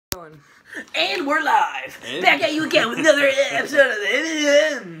on. And we're live! Back at you again with another episode of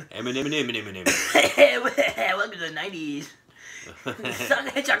the Eminem. Welcome to the 90s. Sonic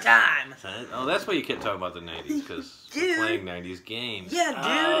the Hedgehog time! Oh, that's why you kept talking about the 90s, because we're playing 90s games. Yeah, dude!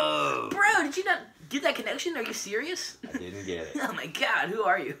 Oh. Bro, did you not get that connection? Are you serious? I didn't get it. Oh my god, who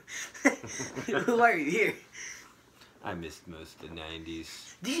are you? Who are you here? I missed most of the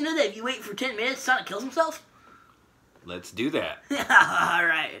 90s. Did you know that if you wait for 10 minutes, Sonic kills himself? Let's do that.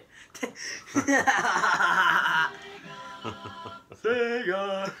 Alright.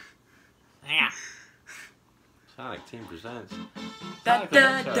 Sega! Yeah. Sonic Team presents. Was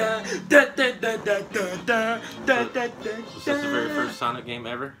this the very first Sonic game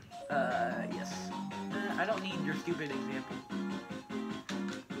ever? Yes. I don't need your stupid example.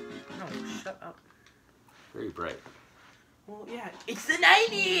 No, shut up. Very bright. Well, yeah, it's the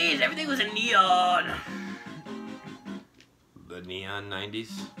 90s! Everything was in neon! The neon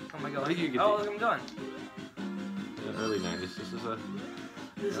 90s? Oh my god. Oh, look, I'm done. The early 90s. This is a...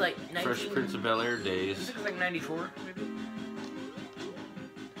 This is like 19... Fresh Prince of Bel-Air days. I think it was like 94, maybe?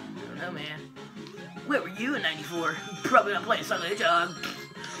 I don't know, man. Where were you in 94? Probably not playing Sonic the Hedgehog.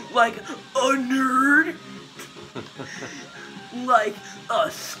 Like a nerd? Like a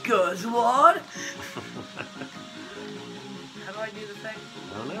scuzzwad? How do I do the thing?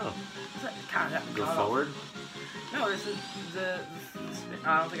 I don't know. God, Go forward? No, this is the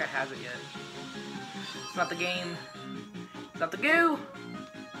I don't think I have it yet. It's not the game. It's not the goo.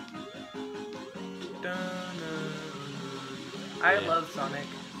 I love Sonic.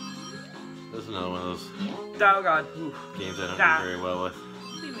 This is another one of those Oh god. Oof. games I don't do very well with.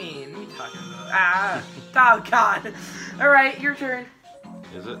 What do you mean? What are you talking about? Ah! Oh god! Alright, your turn.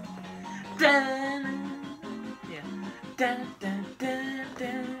 Is it? Dun. Yeah. Dun, dun, dun,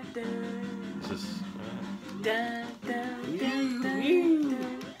 dun, dun. This is... Dun, dun, dun, dun,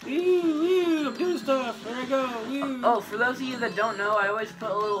 I'm doing stuff. There I go. Oh, for those of you that don't know, I always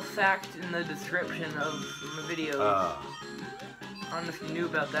put a little fact in the description of my videos. I don't know if you knew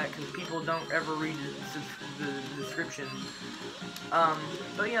about that, because people don't ever read the description.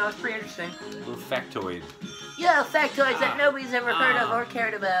 But you know, it's pretty interesting. A little factoid. Yeah, factoids that nobody's ever heard of or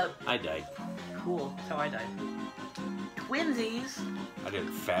cared about. I died. Cool, that's how I died. Twinsies. I did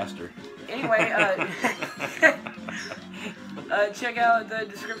it faster. Anyway, check out the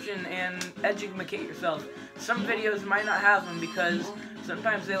description and educate yourself. Some videos might not have them because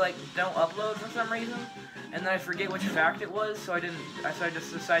sometimes they like don't upload for some reason, and then I forget which fact it was, so I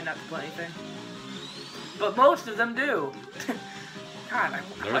just decided not to put anything. But most of them do. God,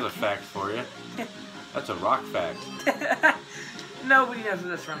 There's a fact for you. That's a rock fact. Nobody knows where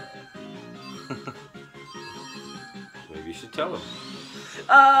that's from. Maybe you should tell them.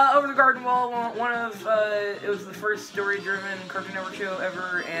 Over the Garden Wall, it was the first story-driven Cartoon Network show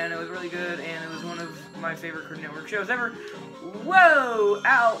ever, and it was really good, and it was one of my favorite Cartoon Network shows ever. Whoa!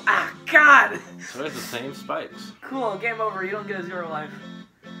 Ow! Ah, God! So it's the same spikes. Cool, game over, you don't get a 0 life.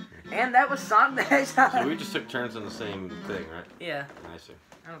 And that was Sonic the Hedgehog. So we just took turns on the same thing, right? Yeah. I see.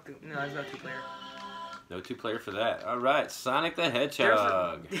 I don't think, no, there's no 2-player. No 2-player for that. Alright, Sonic the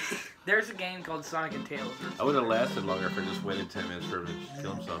Hedgehog. There's a game called Sonic and Tails. I would have lasted longer if I just waited 10 minutes for him to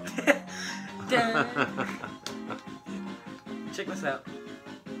kill himself. Check this out.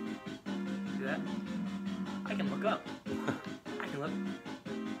 See that? I can look up. I can look.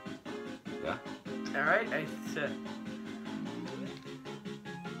 Yeah? Alright,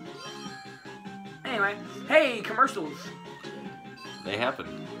 Anyway, hey, commercials. They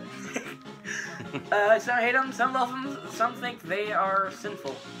happen. Some hate them, some love them, some think they are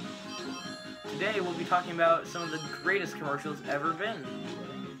sinful. Today we'll be talking about some of the greatest commercials ever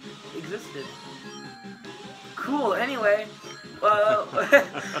existed. Cool, anyway. Oh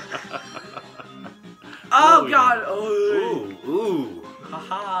god! Oh. Ooh.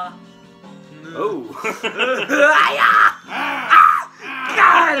 Haha. Oh.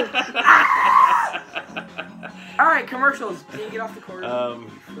 God! Alright, commercials. Can you get off the cord?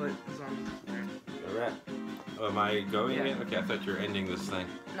 Foot is on there. Alright. Oh, am I going Yeah. again? Okay, I thought you were ending this thing.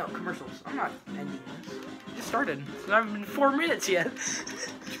 No, commercials. I'm not ending this. Just started. It's not even 4 minutes yet. I'm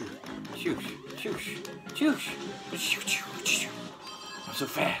so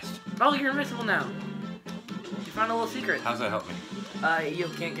fast. Oh, you're invincible now. You found a little secret. How's that help me? You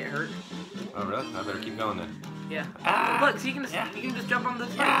can't get hurt. Oh, really? I better keep going then. Yeah. Ah, Look, so you can just jump on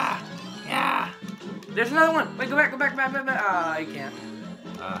this. Yeah. There's another one. Wait, go back. Ah, you can't.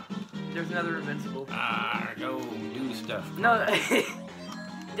 Ah. There's another invincible. Go do stuff. No,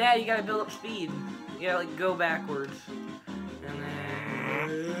 Dad, you gotta build up speed. You gotta like go backwards. And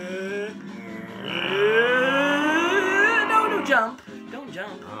then... No, jump. Don't jump.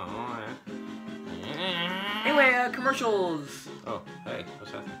 jump. Oh, alright. Anyway, commercials. Oh, hey,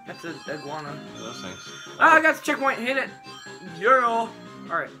 what's that? That's an iguana. Those things. Oh, I got the checkpoint. Hit it. Yeah. All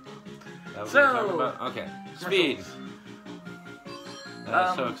right. That was So, what you're talking about? Okay. Speed. That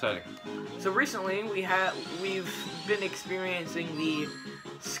is so exciting. So recently we've been experiencing the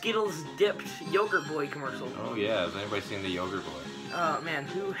Skittles dipped yogurt boy commercial. Oh yeah, has anybody seen the yogurt boy? Oh man,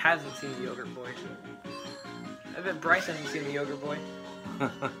 who hasn't seen the yogurt boy? I bet Bryce hasn't seen the yogurt boy.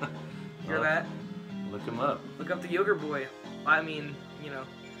 Hear that? Look him up. Look up the yogurt boy. I mean, you know.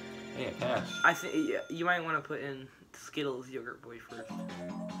 Hey, a pass. I think you might want to put in Skittles yogurt boy first.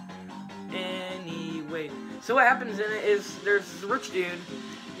 Anyway, so what happens in it is there's this rich dude,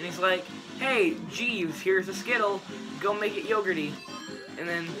 and he's like, "Hey, Jeeves, here's a Skittle. Go make it yogurty." And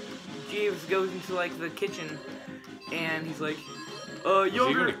then Jeeves goes into like the kitchen, and he's like, Is yogurt."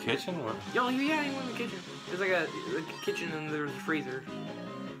 he in the kitchen? What? Yeah, he went in the kitchen. There's like a kitchen and there's a freezer.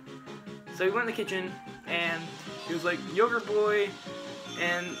 So he went in the kitchen and he was like, "Yogurt boy,"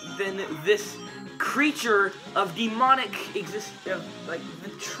 and then this creature of demonic like the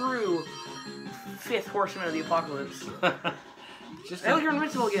true fifth horseman of the apocalypse. Just Now you're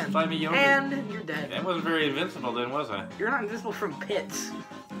invincible again. Find me yogurt. And you're dead. That wasn't very invincible then, was I? You're not invincible from pits.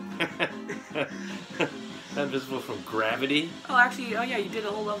 Invisible from gravity? Oh, actually, oh yeah, you did a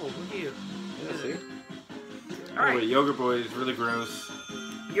whole level. Look at you. Yeah, see? Alright. Anyway, Yogurt Boy is really gross.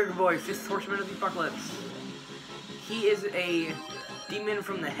 Yogurt boy, fifth horseman of the apocalypse. He is a demon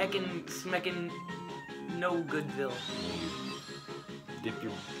from the heckin' smeckin' no goodville. Dip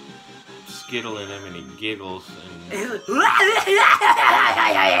your Skittle in him and he giggles and then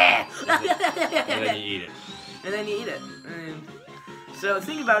you eat it. And then you eat it. And so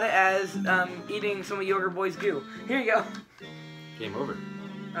think about it as eating some of Yogurt Boy's goo. Here you go. Game over.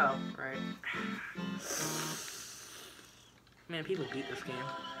 Oh, right. Man, people beat this game.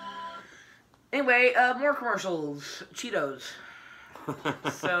 Anyway, more commercials. Cheetos.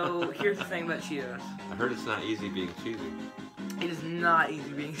 So, here's the thing about Cheetos. I heard it's not easy being cheesy. It is not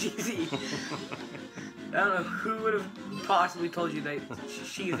easy being cheesy. I don't know who would have possibly told you that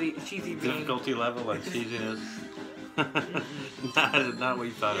cheesy being... Difficulty level on cheesiness. not what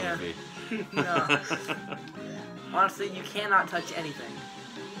you thought it would be. No. Honestly, you cannot touch anything.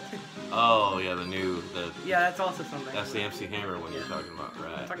 Oh, yeah, Yeah, that's also something. That's the MC Hammer one you're talking about,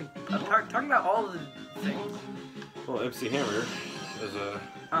 right? I'm talking about all of the things. Well, MC Hammer is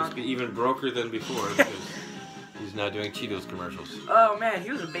must be even broker than before because he's now doing Cheetos commercials. Oh man,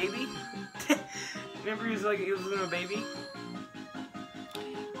 he was a baby. Remember he was a baby?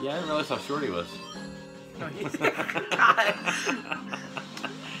 Yeah, I didn't realize how short he was. No, he's God.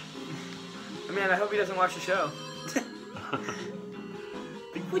 Man, I hope he doesn't watch the show.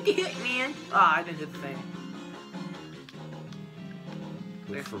 What the heck, man? Ah, I didn't hit the thing.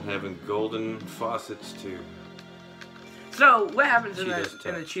 Went from having golden faucets to... So, what happens in the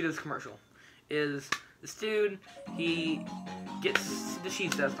Cheetos commercial is this dude, he gets the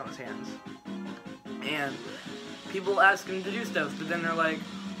cheese dust on his hands. And people ask him to do stuff, but then they're like,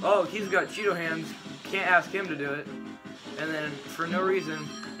 "Oh, he's got Cheeto hands, can't ask him to do it." And then, for no reason,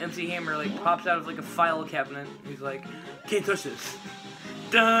 MC Hammer, like, pops out of, like, a file cabinet. He's like, "Can't touch this."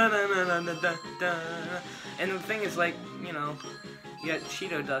 Dun, dun, dun, dun, dun, dun. And the thing is, like, you know, you got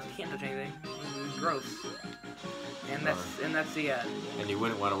Cheeto dust, you can't touch anything. It's gross. And that's the ad. And you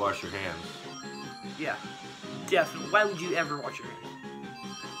wouldn't want to wash your hands. Yeah. Definitely. Why would you ever wash your hands?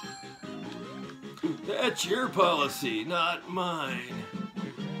 That's your policy, not mine.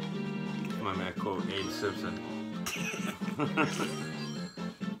 My man quote Abe Simpson.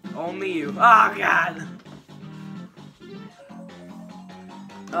 Only you. Oh, God.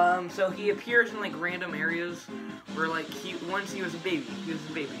 So he appears in, like, random areas where, like, once he was a baby. He was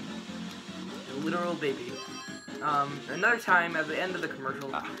a baby. A literal baby. Another time, at the end of the commercial,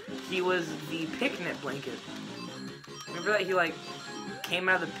 he was the picnic blanket. Remember that he, like, came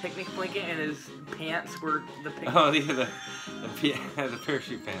out of the picnic blanket and his pants were the picnic... Oh, the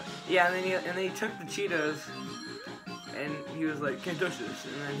parachute pants. Yeah, and then he took the Cheetos, and he was like, "Can't touch this,"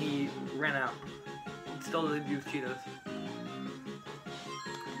 and then he ran out. He stole the dude's Cheetos.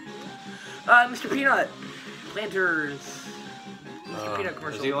 Mr. Peanut. Planters. Mr. Peanut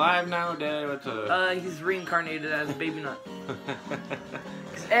commercial. Is he alive now, Dad? What's he's reincarnated as a baby nut.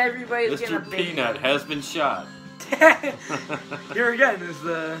 Because everybody's getting a Mr. baby Peanut has been shot. Here again is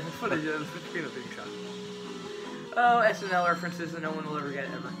the footage of Mr. Peanut being shot. Oh, SNL references that no one will ever get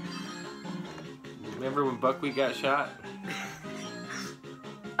ever. Remember when Buckwheat got shot?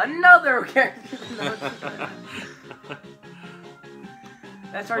 Another character.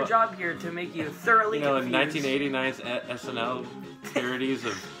 That's our job here, to make you thoroughly confused. In 1989's SNL, parodies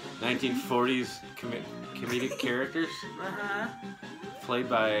of 1940s comedic characters. Played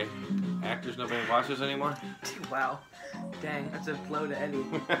by actors nobody watches anymore. Wow. Dang, that's a blow to Eddie.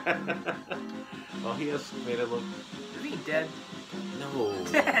 Well, he has made it look... Is he dead? No.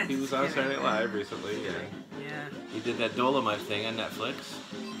 He was on Saturday Night Live recently. Yeah. He did that Dolomite thing on Netflix.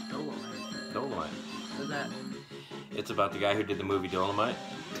 Dolomite. What's that? It's about the guy who did the movie Dolomite.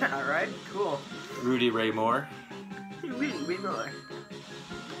 Alright, cool. Rudy Ray Moore. Rudy Ray Moore.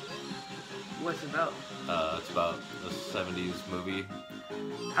 What's it about? It's about the 70s movie.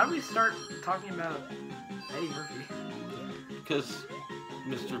 How do we start talking about Eddie Murphy? Because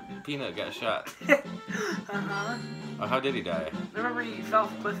Mr. Peanut got shot. Uh-huh. Oh, how did he die? Remember he fell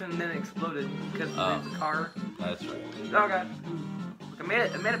off a cliff and then exploded because of his car? That's right. Oh god. Look, I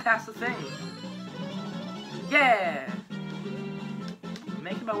made it past the thing. Yeah!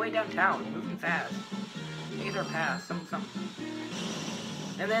 Making my way downtown, moving fast. Things are past, something.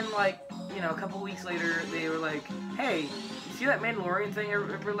 And then, like, you know, a couple weeks later, they were like, hey, you see that Mandalorian thing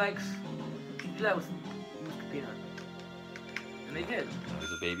everybody likes? You can do that with Peanut. And they did. It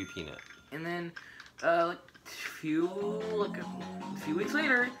was a baby peanut. And then, like a few weeks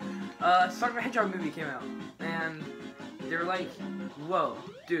later, Sonic the Hedgehog movie came out. And they're like, whoa,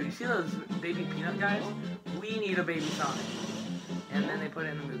 dude, you see those baby peanut guys? We need a baby Sonic. And then they put it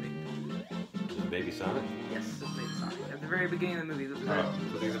in the movie. Baby Sonic? Yes, it's baby Sonic. At the very beginning of the movie. Oh,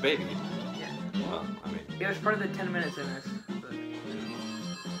 because he's a baby. Yeah. Well, I mean... It was part of the 10 minutes in this. But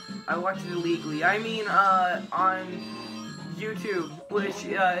I watched it illegally. I mean, on YouTube, which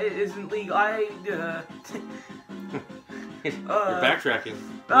isn't legal. You're backtracking.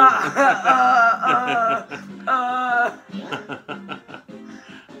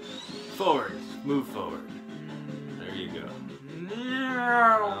 Forward. Move forward. There you go.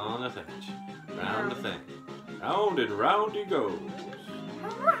 Round the thing. Round the thing. Round and round he goes.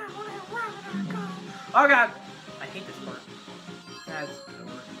 Oh god! I hate this part. That's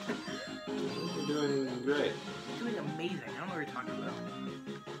You're doing great. You're doing amazing. I don't know what you're talking about.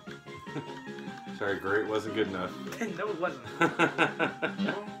 Sorry, great wasn't good enough. No, it wasn't.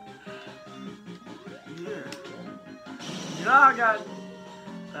 Oh god.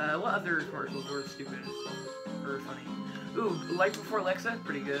 What other commercials were stupid or funny? Ooh, Life Before Alexa,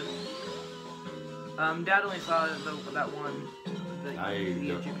 pretty good. Dad only saw that one. The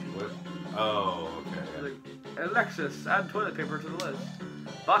Egyptian. What? Oh, okay. Like, Alexis, add toilet paper to the list.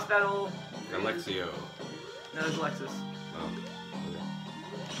 Boss battle. Alexio. No, it's Alexis. Oh.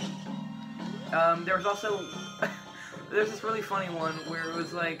 Okay. There was also there's this really funny one where it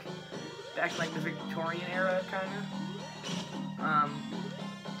was like back in like the Victorian era, kind of.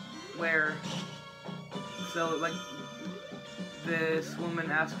 Where so like this woman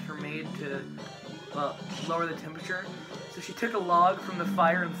asked her maid to lower the temperature, so she took a log from the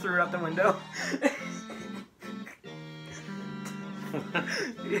fire and threw it out the window.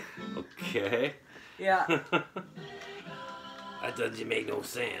 Okay. Yeah. That doesn't make no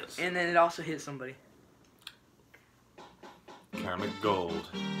sense. And then it also hit somebody. Karmic gold.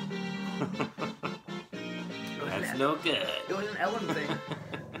 That's no good. It was an Ellen thing.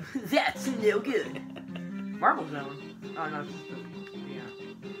 That's no good. Marvel's Ellen. Oh no.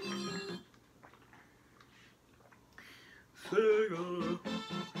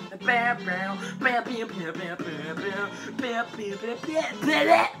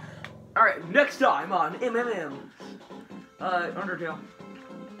 Yeah. Alright, next time on MMM. Undertale.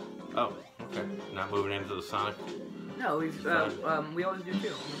 Oh, okay. Not moving into the Sonic. No, we always do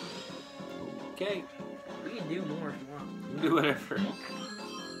too. Okay. We can do more if you want. You can do whatever.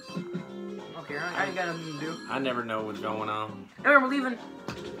 Okay, I ain't got nothing to do. I never know what's going on. Alright, we're leaving.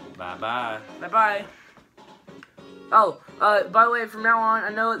 Bye-bye. Bye-bye. Oh, by the way, from now on, I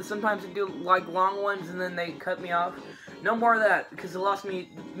know that sometimes they do, like, long ones and then they cut me off. No more of that, because it lost me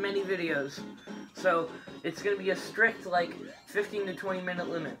many videos. So, it's going to be a strict, like, 15 to 20 minute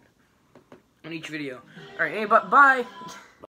limit on each video. Alright, anyway, bye!